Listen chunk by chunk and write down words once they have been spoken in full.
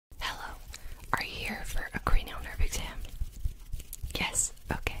here for a cranial nerve exam? Yes?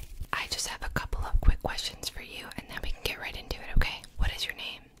 Okay. I just have a couple of quick questions for you and then we can get right into it, okay? What is your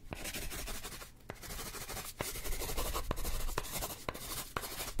name?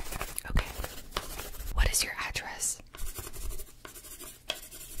 Okay. What is your address?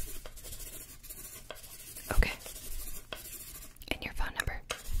 Okay. And your phone number?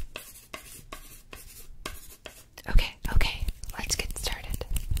 Okay, okay. Let's get started.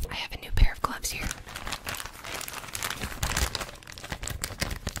 I have a new pair of gloves here.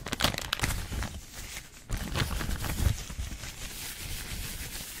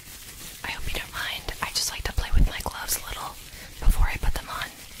 I hope you don't mind. I just like to play with my gloves a little before I put them on.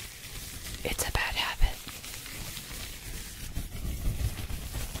 It's a bad habit.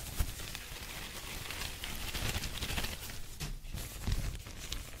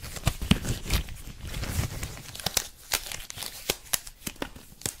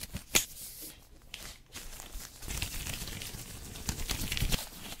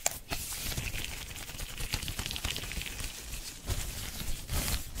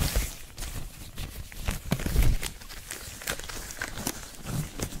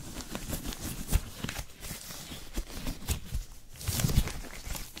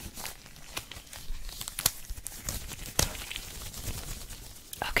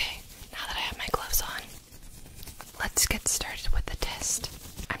 Okay, now that I have my gloves on, let's get started with the test.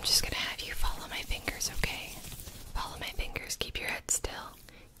 I'm just gonna have you follow my fingers, okay? Follow my fingers, keep your head still.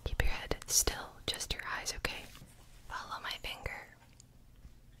 Keep your head still, just your eyes, okay? Follow my finger.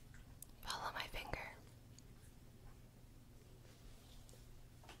 Follow my finger.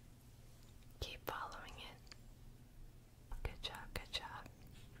 Keep following it. Good job, good job.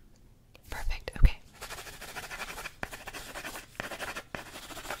 Perfect, okay.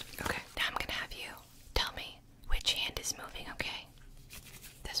 Okay, now I'm gonna have you tell me which hand is moving, okay?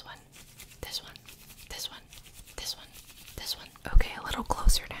 This one, this one, this one, this one, this one. Okay, a little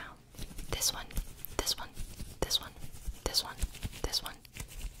closer now. This one, this one, this one, this one, this one,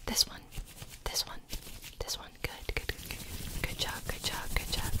 this one, this one, this one. Good, good, good, good. Good job, good job,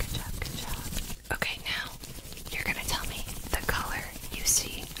 good job, good job, good job. Okay, now you're gonna tell me the color you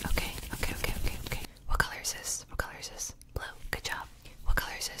see. Okay, okay, okay, okay, okay. What color is this? What color is this? Blue. Good job. What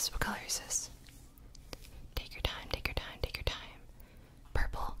color is this? What color is this? Take your time, take your time, take your time.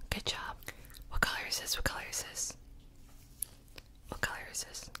 Purple. Good job. What color is this? What color is this? What color is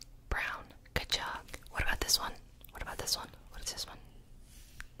this? Brown. Good job. What about this one? What about this one? What is this one?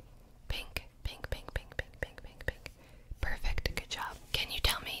 Pink. Pink, pink, pink, pink, pink, pink, pink. Perfect. Good job. Can you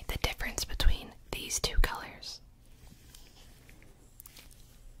tell me the difference between these two colors?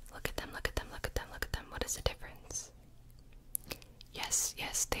 Look at them, look at them, look at them, look at them. What is the difference? Yes,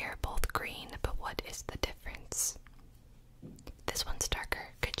 yes, they are both green, but what is the difference? This one's darker.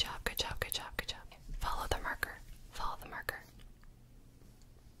 Good job, good job.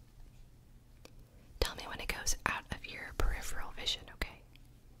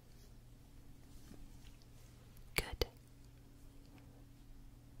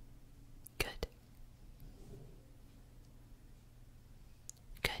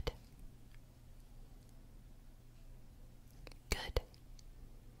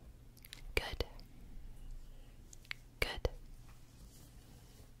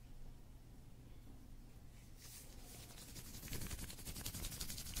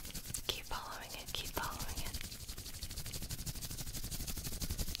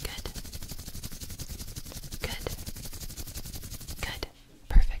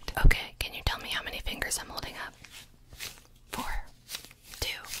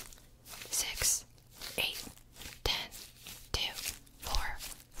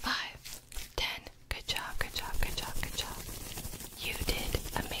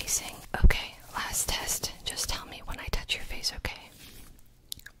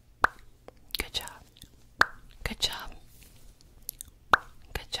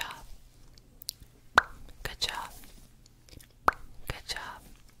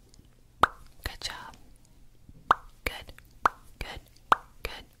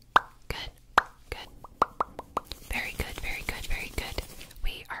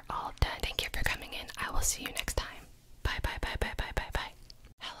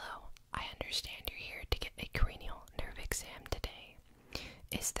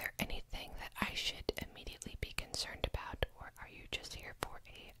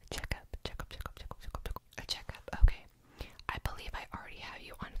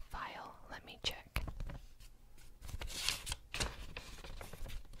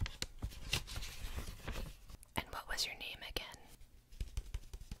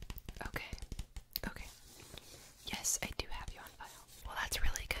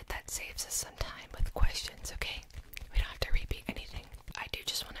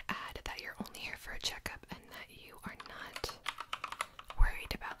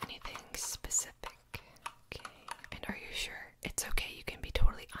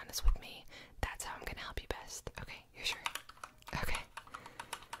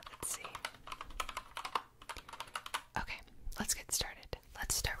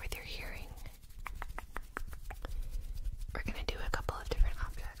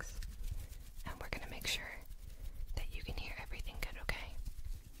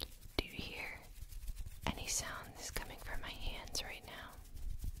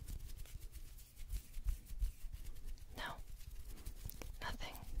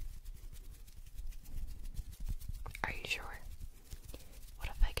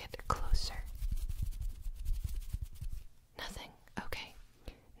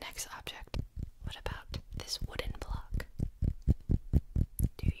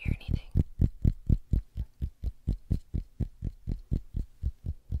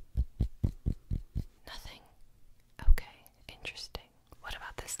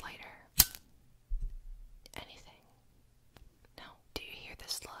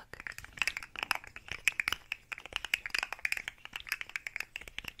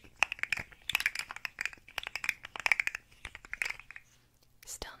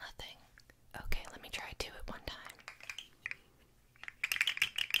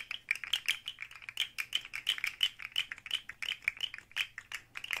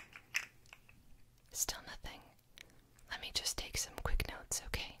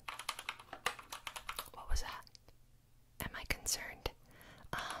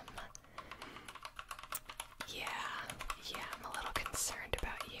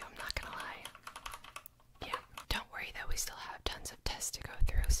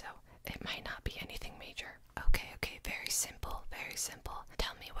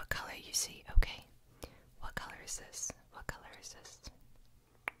 color you see, okay? What color is this? What color is this?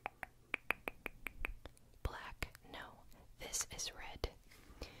 Black. No, this is red.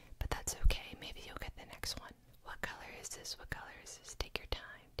 But that's okay, maybe you'll get the next one. What color is this? What color is this? Take your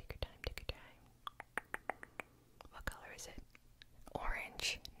time, take your time, take your time. What color is it?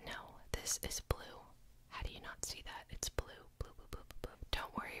 Orange. No, this is blue. How do you not see that? It's blue. Blue, blue, blue, blue, blue.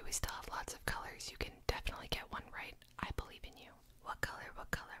 Don't worry, we still have lots of colors. You can definitely get one right. I believe in you. What color? What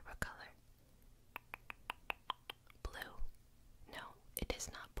color? What color? Blue. No, it is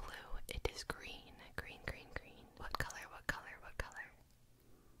not blue. It is green. Green, green, green. What color? What color? What color?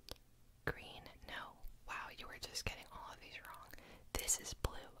 Green. No. Wow, you were just getting all of these wrong. This is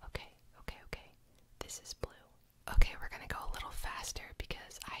blue. Okay, okay, okay. This is blue. Okay, we're gonna go a little faster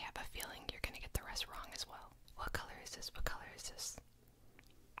because I have a feeling you're gonna get the rest wrong as well. What color is this? What color is this?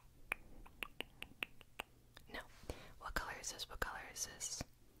 No. What color is this? What color is this?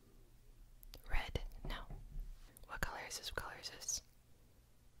 Red? No. What color is this? What color is this?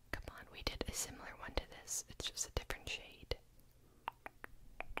 Come on, we did a similar one to this. It's just a different shade.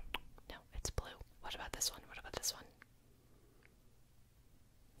 No, it's blue. What about this one? What about this one?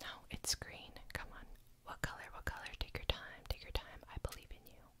 No, it's green. Come on. What color? What color? Take your time. Take your time. I believe in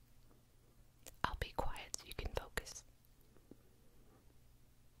you. I'll be quiet so you can focus.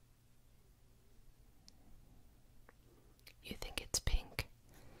 You think it's pink?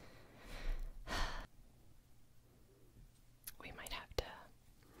 We might have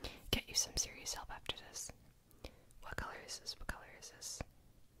to get you some serious help after this. What color is this? What color is this?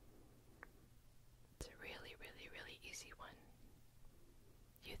 It's a really, really, really easy one.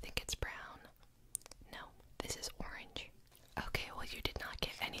 You think it's brown? No, this is orange. Okay, well you did not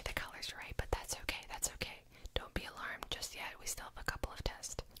get any of the colors right, but that's okay, that's okay. Don't be alarmed just yet, we still have a couple of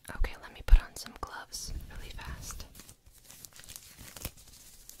tests. Okay, let me put on some gloves really fast.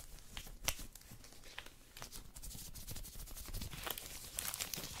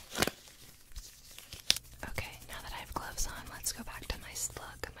 Okay, now that I have gloves on, let's go back to my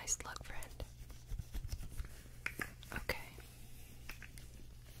slug friend. Okay.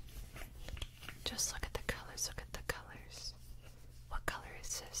 Just look at the colors, look at the colors. What color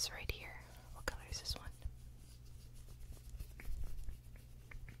is this right here? What color is this one?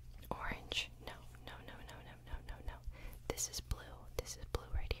 Orange? No, no, no, no, no, no, no, no. This is blue. This is blue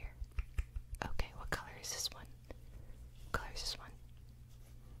right here. Okay, what color is this one? What color is this one?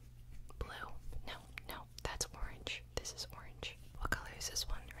 Blue? No, no, that's orange. This is orange. What color is this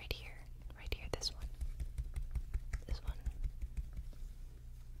one right here? Right here, this one. This one.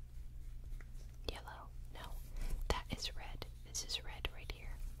 Yellow.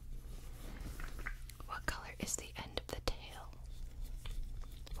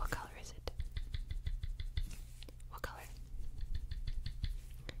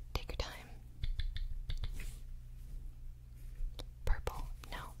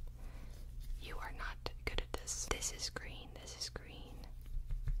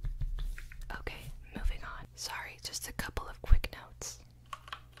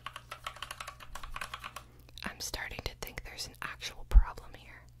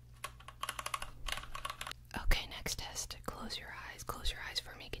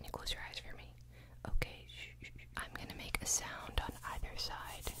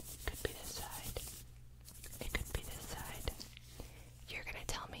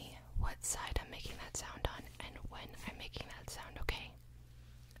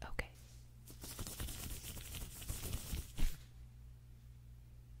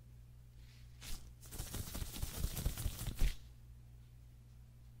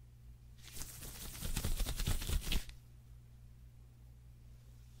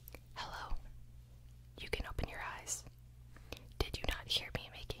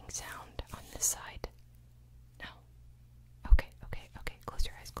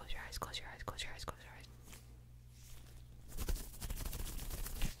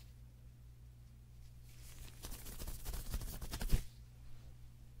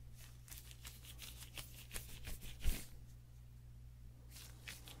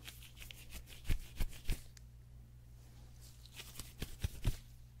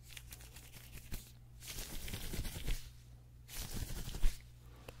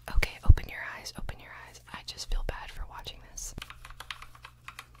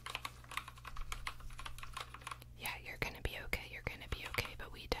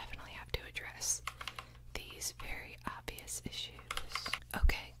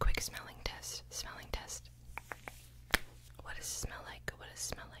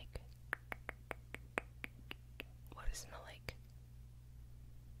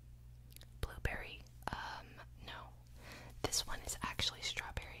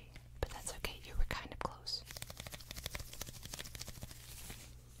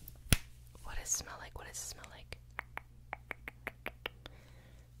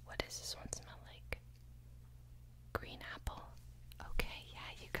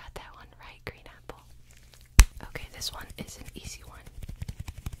 this one is an easy one.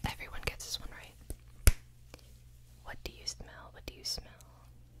 Everyone gets this one right. What do you smell? What do you smell?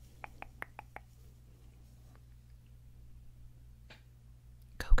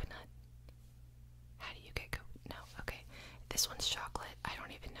 Coconut. How do you get no, okay. This one's chocolate. I don't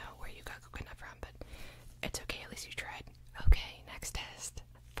even know where you got coconut from, but it's okay, at least you tried. Okay, next test.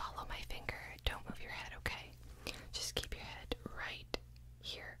 Follow my finger. Don't move your head, okay? Just keep your head right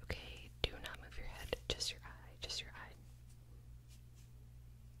here, okay? Do not move your head. Just your eye, just your eye.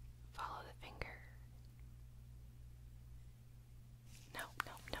 Follow the finger. No,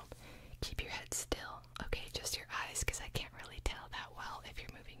 no, no. Keep your head still, okay? Just your eyes, because I can't really tell that well if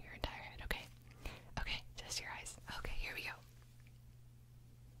you're moving your entire head, okay? Okay, just your eyes. Okay, here we go.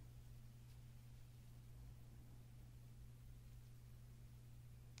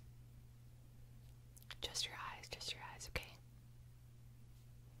 Just your eyes, okay?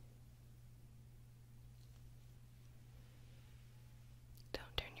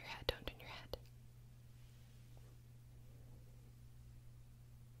 Don't turn your head, don't turn your head.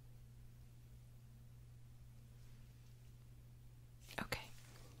 Okay,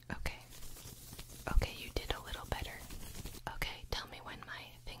 okay, okay, you did a little better. Okay, tell me when my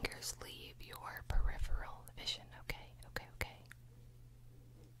fingers leave your peripheral vision, okay, okay, okay.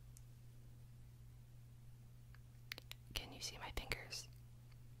 Can you see my fingers?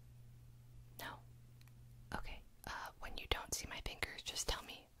 No? Okay, when you don't see my fingers, just tell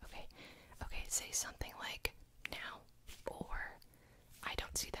me, okay? Okay, say something like, now, or, I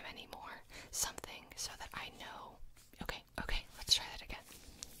don't see them anymore, something so that I know. Okay, okay, let's try that again.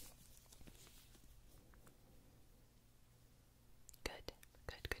 Good,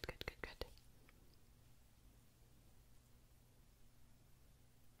 good, good, good, good, good.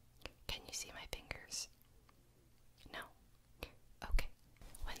 Can you see my fingers? No? Okay.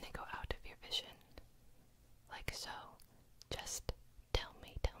 When they go out of your vision, like so, just tell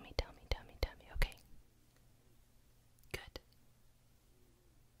me, tell me, tell me, tell me, tell me, okay? Good.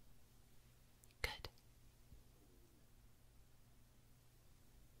 Good.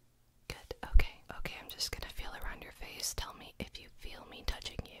 Good. Okay. Okay, I'm just gonna feel around your face. Tell me if you feel me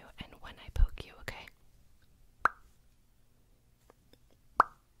touching you and when I poke you, okay?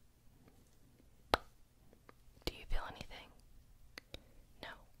 Do you feel anything? No?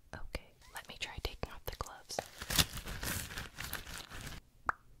 Okay. Let me try taking off the gloves.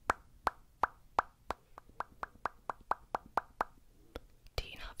 Do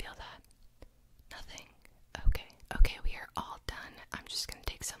you not feel that? Nothing? Okay. Okay, we are all done. I'm just gonna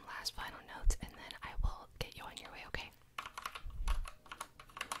take some last final notes and then I will get you on your way, okay?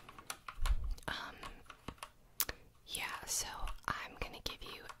 Yeah, so I'm gonna give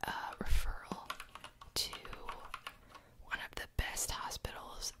you a referral to one of the best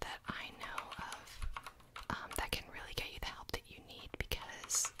hospitals that I know of, that can really get you the help that you need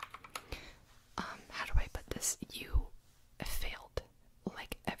because, how do I put this? You failed,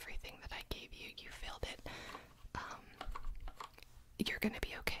 like everything that I gave you, you failed it. You're gonna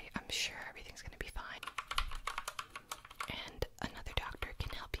be okay. I'm sure everything's gonna be fine. And another doctor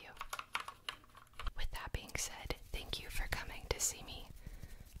can help you. With that being said, thank you for coming to see me.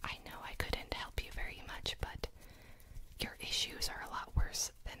 I know I couldn't help you very much, but your issues are a lot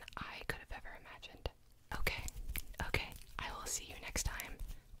worse than I could have ever imagined. Okay, okay, I will see you next time,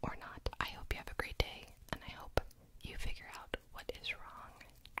 or not. I hope you have a great day, and I hope you figure out what is wrong.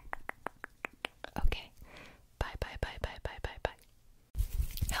 Okay, bye, bye, bye, bye, bye, bye, bye.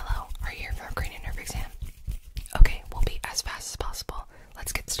 Hello, are you here for a cranial nerve exam? Okay, we'll be as fast as possible.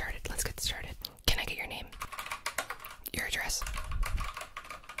 Let's get started, let's get started. Can I get your name? Your address?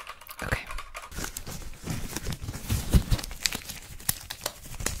 Okay.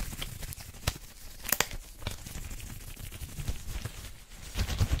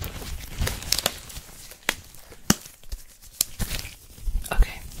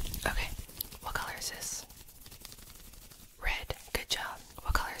 Okay, okay. What color is this? Red, good job.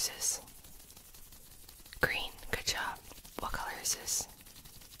 What color is this? Green, good job. What color is this?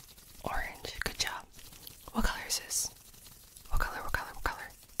 Orange, good job. What color is this? What color, what color, what color?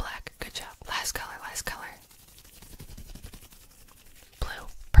 Black, good job. Last color, last color. Blue,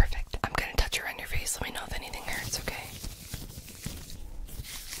 perfect. I'm gonna touch around your face. Let me know if anything hurts, okay?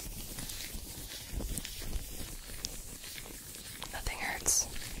 Nothing hurts.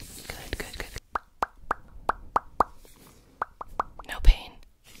 Good, good, good. No pain.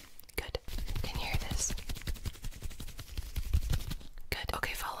 Good. Can you hear this? Good.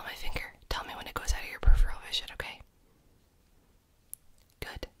 Okay, follow my finger. Tell me when it goes out of your peripheral vision, okay?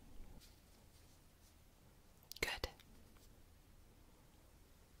 Good. Good.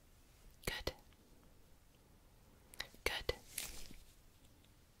 Good.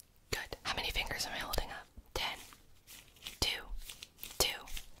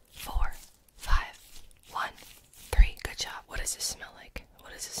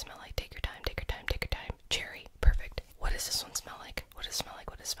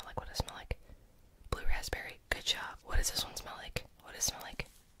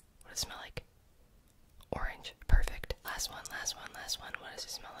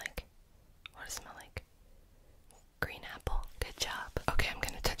 smell like? What does it smell like? Green apple. Good job. Okay, I'm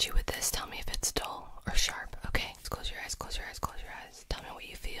gonna touch you with this. Tell me if it's dull or sharp. Okay, let's close your eyes, close your eyes, close your eyes. Tell me what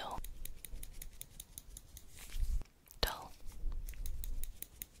you feel. Dull.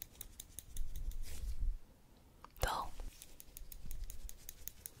 Dull.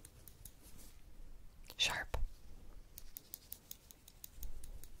 Sharp.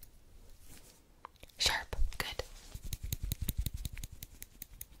 Sharp. Good.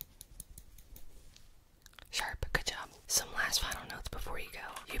 Sharp. Good job. Some last final notes before you go.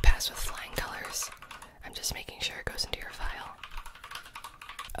 You passed with flying colors. I'm just making sure it goes into your file.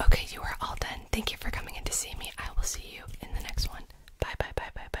 Okay, you are all done. Thank you for coming in to see me. I will see you in the next one. Bye, bye, bye,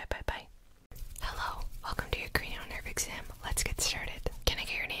 bye, bye, bye, bye. Hello. Welcome to your cranial nerve exam. Let's get started. Can I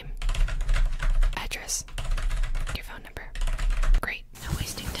get your name? Address? Your phone number? Great. No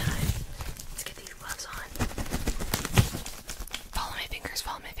wasting time. Let's get these gloves on. Follow my fingers,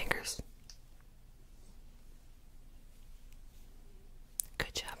 follow my fingers.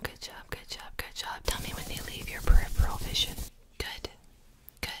 Good job, good job, good job, good job. Tell me when they leave your peripheral vision. Good,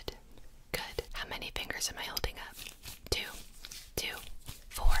 good, good. How many fingers am I holding up? 2, 2,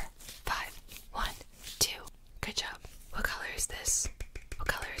 4, 5, 1, 2. Good job. What color is this? What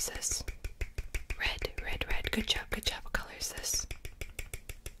color is this? Red, red, red. Good job, good job. What color is this?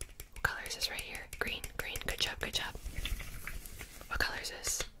 What color is this right here? Green, green. Good job, good job. What color is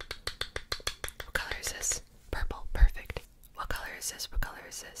this? What color is this? Purple, perfect. What color is this? What color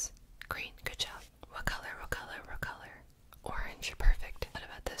is this? Green, good job. What color, what color, what color? Orange, perfect. What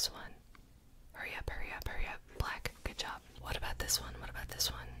about this one? Hurry up, hurry up, hurry up. Black, good job. What about this one? What about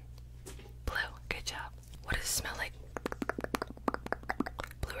this one? Blue, good job. What does it smell like?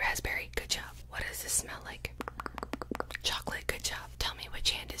 Blue raspberry, good job. What does this smell like? Chocolate, good job. Tell me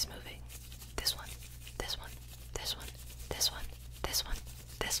which hand is moving. This one, this one, this one, this one, this one,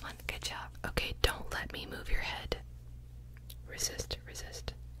 this one. Good job. Okay, don't let me move your head. Resist,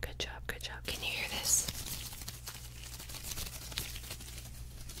 resist. Good job, good job. Can you hear this?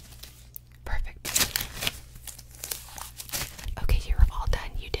 Perfect. Okay, you're all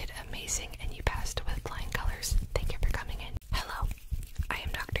done. You did amazing and you passed with flying colors. Thank you for coming in. Hello, I am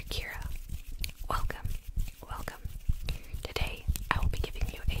Dr. Keeruh. Welcome, welcome. Today, I will be giving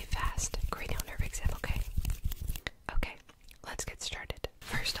you a fast cranial nerve exam, okay? Okay, let's get started.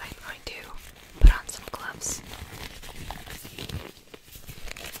 First, I'm going to put on some gloves.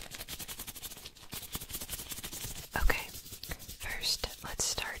 Okay, first, let's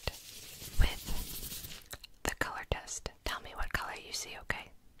start with the color test. Tell me what color you see, okay?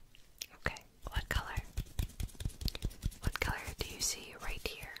 Okay, what color? What color do you see right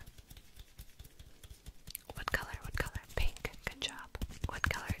here? What color? What color? Pink. Good job. What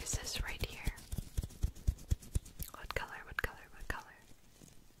color is this right here? What color? What color? What color?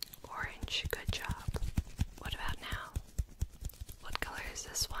 Orange. Good job. What about now? What color is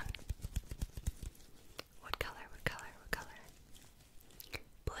this one? What color? What color? What color?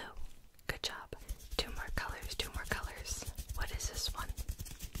 Blue. Good job. Two more colors. Two more colors. What is this one?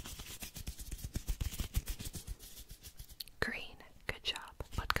 Green. Good job.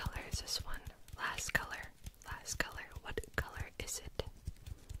 What color is this one? Last color. Last color. What color is it?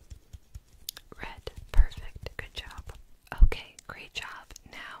 Red. Perfect. Good job. Okay, great job.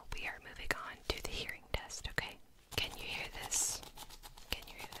 Now we are moving on to the hearing test, okay? Can you hear this? Can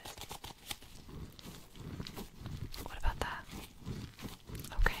you hear this? What about that?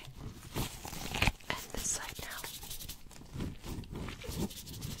 Okay. And this side now.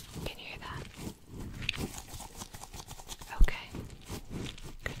 Can you hear that? Okay.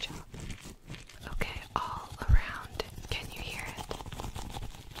 Good job. Okay, all around. Can you hear it?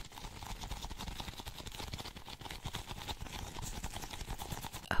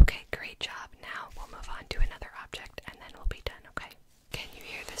 Okay, great job. Now we'll move on to another object and then we'll be done, okay? Can you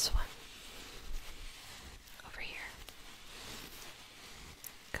hear this one? Over here.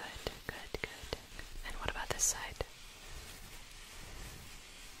 Good, good, good. And what about this side?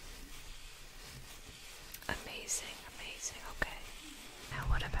 Amazing, amazing, okay. Now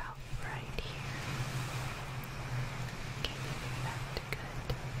what about right here? Can you hear that?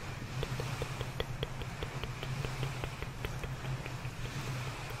 Good.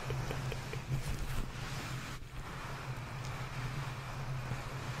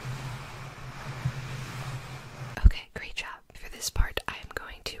 Okay, great job. For this part, I am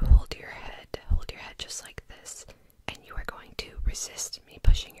going to hold your head just like this, and you are going to resist me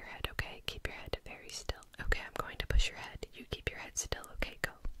pushing your head, okay? Keep your head very still. Okay, I'm going to push your head. You keep your head still, okay?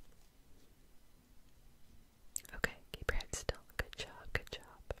 Go. Okay, keep your head still. Good job, good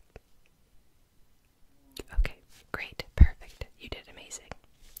job. Okay, great, perfect. You did amazing.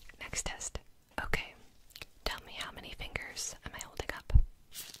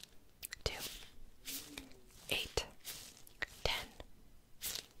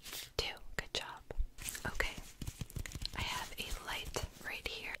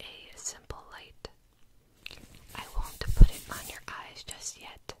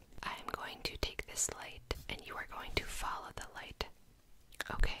 this light, and you are going to follow the light.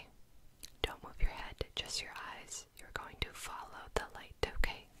 Okay? Don't move your head, just your eyes. You're going to follow the light,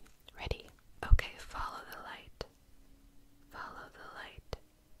 okay? Ready? Okay, follow the light. Follow the light.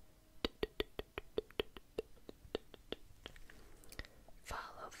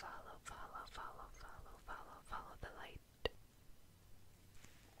 Follow, follow, follow, follow, follow, follow, follow the light.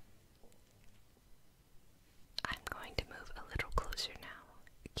 I'm going to move a little closer now.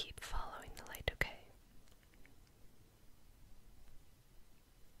 Keep following the light, okay?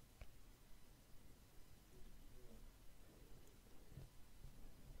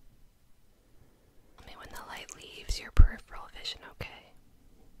 Only when the light leaves your peripheral vision, okay?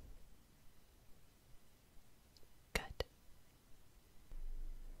 Good.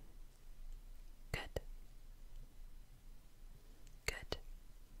 Good. Good.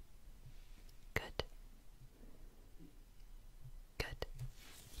 Good. Good.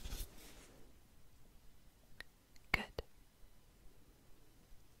 Good.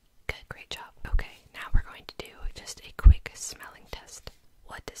 Good, great job. Okay, now we're going to do just a quick smelling test.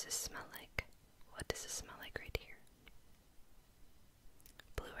 What does this smell like? What does this smell like right here?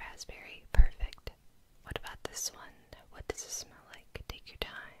 Blue raspberry, perfect. What about this one? What does it smell like? Take your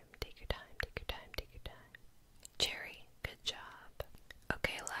time, take your time, take your time, take your time. Cherry, good job.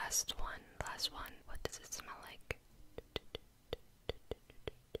 Okay, last one, last one. What does it smell like?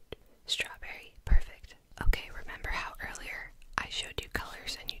 Strawberry, perfect. Okay, remember how earlier I showed you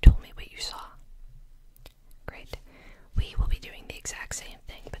colors and you told me what you saw? Great. We will be doing the exact same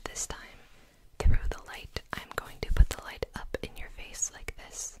thing, but this time, through the light, I'm going to put the light up in your face like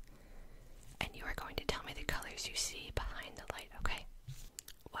this. And you are going to tell me the colors you see behind the light, okay?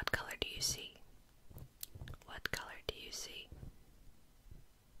 What color do you see? What color do you see?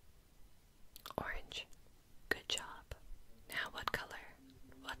 Orange. Good job. Now what color?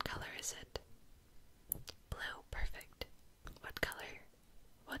 What color is it? Blue. Perfect. What color?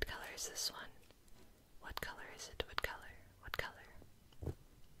 What color is this one? What color is it? What color? What color?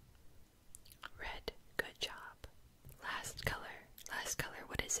 Red. Good job. Last color. Last color.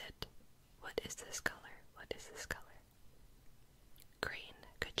 What is it? What is this color? What is this color? Green.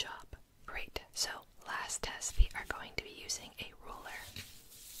 Good job. Great. So, last test, we are going to be using a ruler.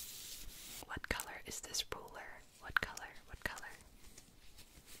 What color is this ruler? What color? What color?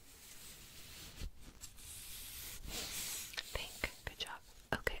 Pink. Good job.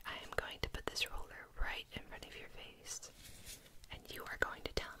 Okay, I am going to put this ruler right in front of your face. And you are going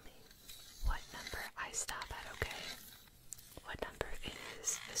to tell me what number I stop at, okay? What number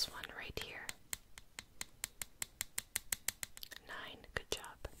is this one right here? 9. Good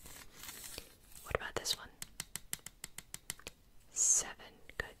job. What about this one? 7.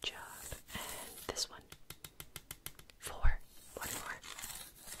 Good job. And this one? 4. One more.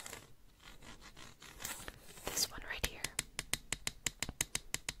 This one right here.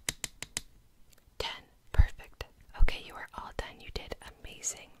 10. Perfect. Okay, you are all done. You did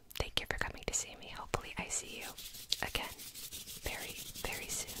amazing. Thank you for coming to see me. Hopefully I see you again very, very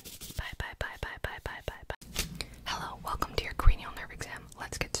soon. Bye, bye, bye, bye, bye, bye, bye, bye. Hello, welcome to your cranial nerve exam.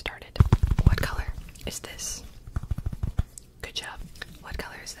 Let's get started. What color is this? Good job. What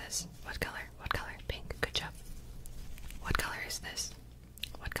color is this? What color? What color? Pink. Good job. What color is this?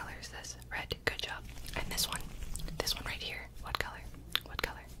 What color is this? Red. Good job. And this one? This one right here. What color? What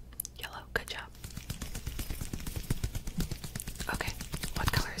color? Yellow. Good job. Okay.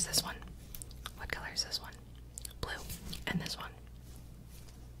 What color is this one? What color is this one? Blue. And this one?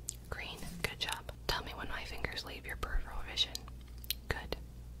 Green. Good job. Tell me when my fingers leave your peripheral vision. Good.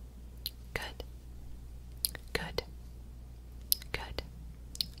 Good. Good. Good.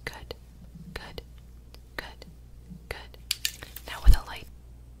 Good. Good. Good. Good. Now with a light.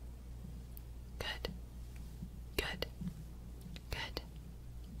 Good. Good. Good.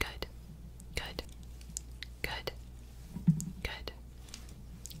 Good. Good. Good. Good.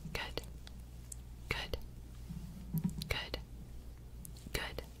 Good. Good. Good.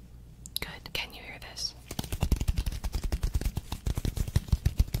 Good. Good. Can you hear this?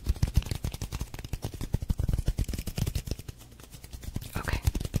 Okay.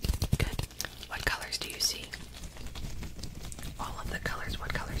 Good. What colors do you see? All of the colors.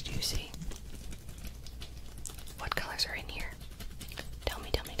 What colors do you see? What colors are in here? Tell me,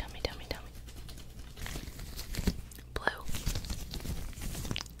 tell me, tell me, tell me, tell me. Blue,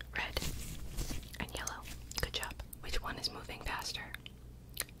 red, and yellow. Good job. Which one is moving faster?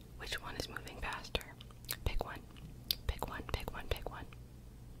 Which one is moving faster? Pick one. Pick one, pick one, pick one.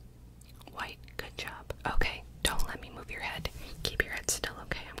 White. Good job. Okay, don't let me move your head. Keep your head still,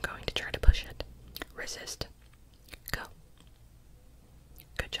 okay? I'm going to try to push it. Resist. Go.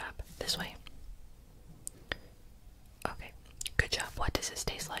 Good job. This way.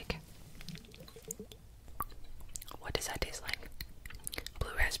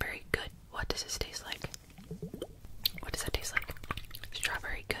 What does this taste like? What does that taste like?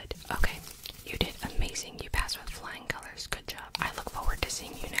 Strawberry, good. Okay, you did amazing. You passed with flying colors. Good job. I look forward to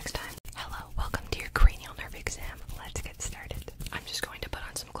seeing you next time. Hello, welcome to your cranial nerve exam. Let's get started. I'm just going to put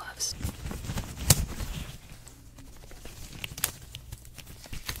on some gloves.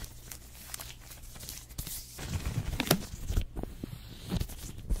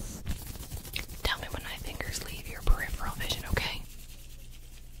 Tell me when my fingers leave your peripheral vision, okay?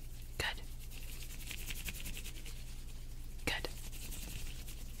 Good. Good.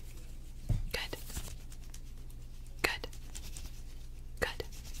 Good. Good. Good.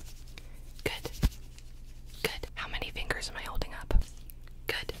 Good. Good. How many fingers am I holding up?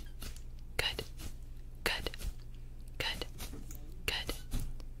 Good. Good. Good. Good. Good.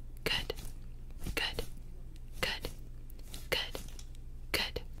 Good. Good. Good. Good.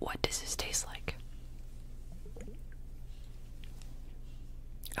 Good. What does this taste like?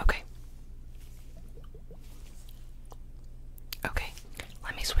 Okay. Okay.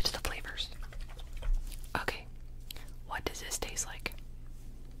 Let me switch the flavors. Okay. What does this taste like?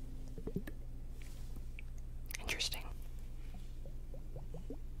 Interesting.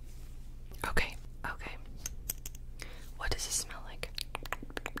 Okay. Okay. What does it smell like?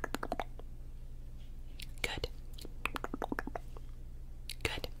 Good.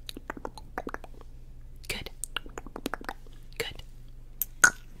 Good. Good. Good.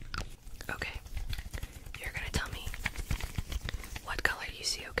 Okay. You're gonna tell me what color you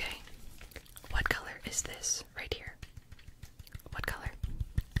see, okay? What color is this right here? What color?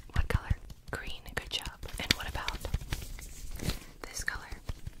 What color? Green. Good job. And what about this color?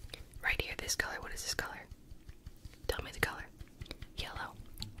 Right here, this color. What is this color? Tell me the color. Yellow.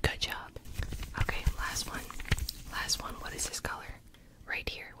 Good job. Okay, last one. Last one. What is this color? Right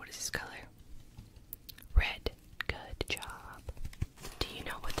here. What is this color? Red. Good job. Do you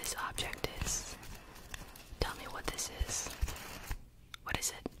know what this object is? Tell me what this is. What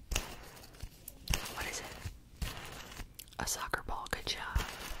is it? What is it? A soccer ball. Good job.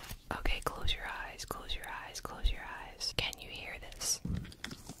 Okay, close your eyes. Close your eyes. Close your eyes. Can you hear this?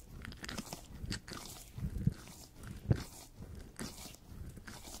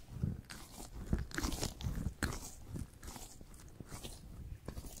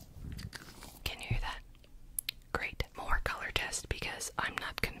 Can you hear that? Great. More color test because I'm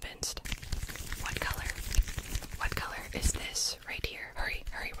not convinced. What color? What color is this right here? Hurry,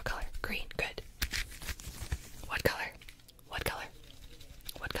 hurry. What color? Green. Good. What color? What color?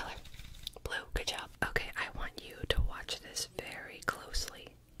 What color? Blue. Good job. Okay, I want you to watch this very closely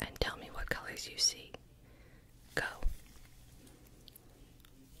and tell me what colors you see. Go.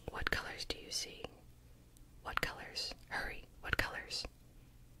 What colors do you see? What colors? Hurry. What colors?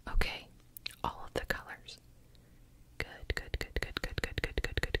 Okay. All of the colors. Good, good, good, good, good, good, good,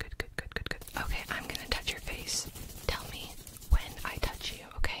 good, good, good, good, good, good, good. Okay, I'm gonna touch your face. Tell me when I touch you,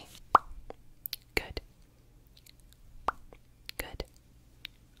 okay?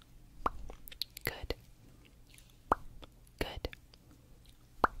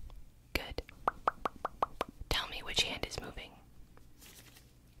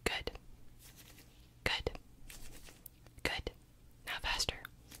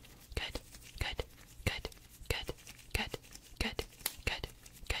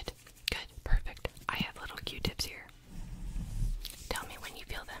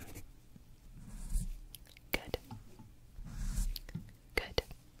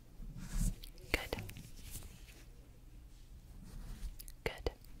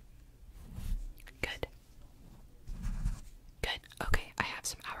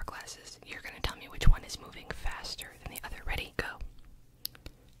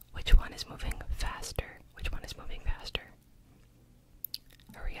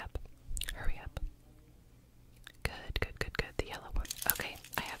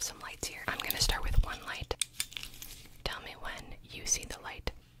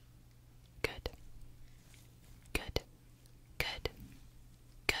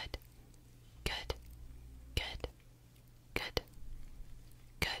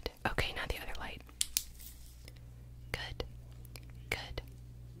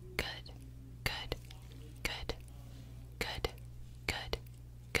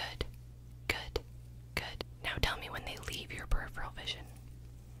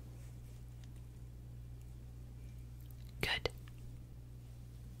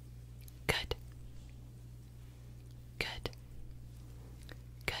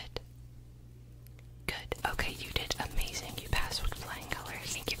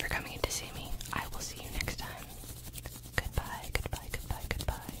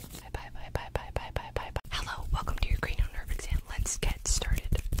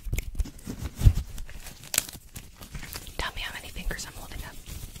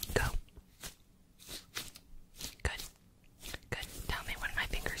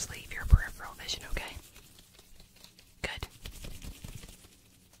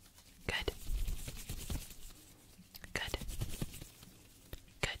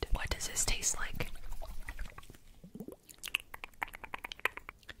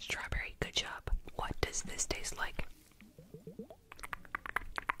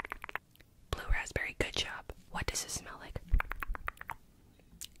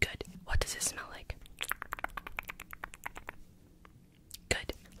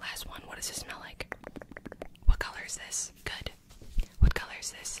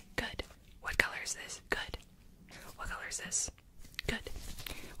 is this? Good. What color is this? Good.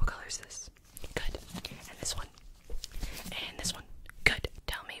 What color is this? Good. And this one. And this one. Good.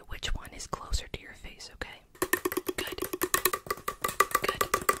 Tell me which one is closer to your face, okay? Good. Good.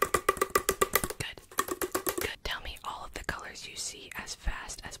 Good. Good. Tell me all of the colors you see as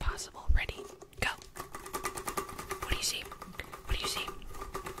fast as possible. Ready? Go. What do you see? What do you see?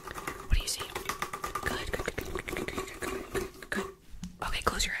 What do you see? Good. Good. Good. Good. Good. Good. Good. Okay,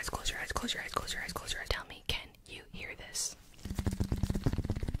 close your eyes. Close your eyes. Close your eyes. Close your eyes. Close your eyes. Tell me, can you hear this?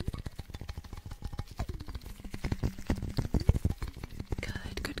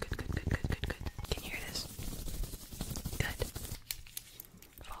 Good. Good. Good. Good. Good. Good. Good. Good. Can you hear this? Good.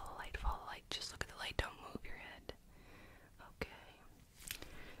 Follow the light. Follow the light. Just look at the light. Don't move your head. Okay.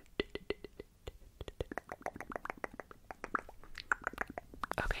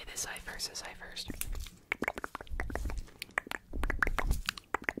 Okay, this eye first. This eye first.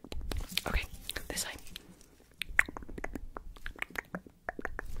 Okay, this eye.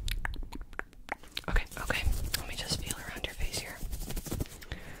 Okay, okay. Let me just feel around your face here.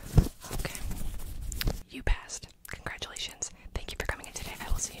 Okay. You passed. Congratulations. Thank you for coming in today. I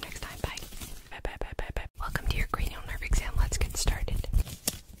will see you next time. Bye. Bye, bye, bye, bye, bye. Welcome to your cranial nerve exam. Let's get started.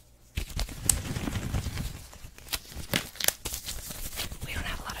 We don't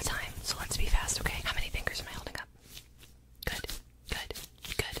have a lot of time, so let's be fast, okay? How many fingers am I holding up? Good. Good.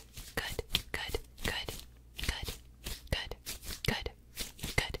 Good. Good. Good. Good. Good. Good. Good.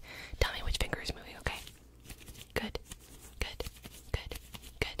 Good. Tell me which finger is moving, okay? Good. Good. Good.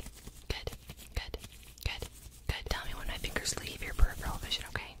 Good. Good. Good. Good. Good. Tell me when my fingers leave your peripheral vision,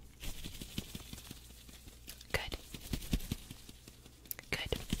 okay? Good.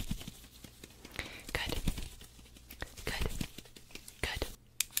 Good. Good. Good. Good.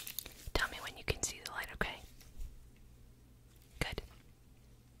 Tell me when you can see the light, okay? Good.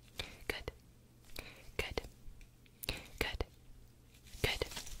 Good. Good. Good. Good.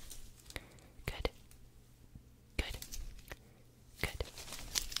 Good. Good. Good.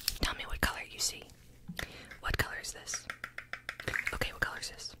 Tell me what color you see. What color is this? Okay, what color is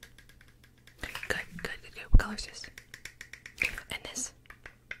this? Good, good, good, good. What color is this? And this.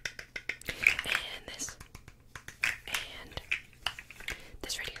 And this. And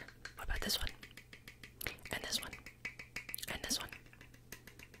this right here. What about this one? And this one. And this one.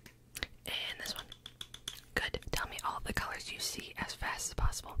 And this one. Good. Tell me all of the colors you see as fast as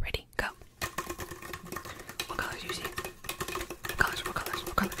possible. Ready? Go. What colors do you see?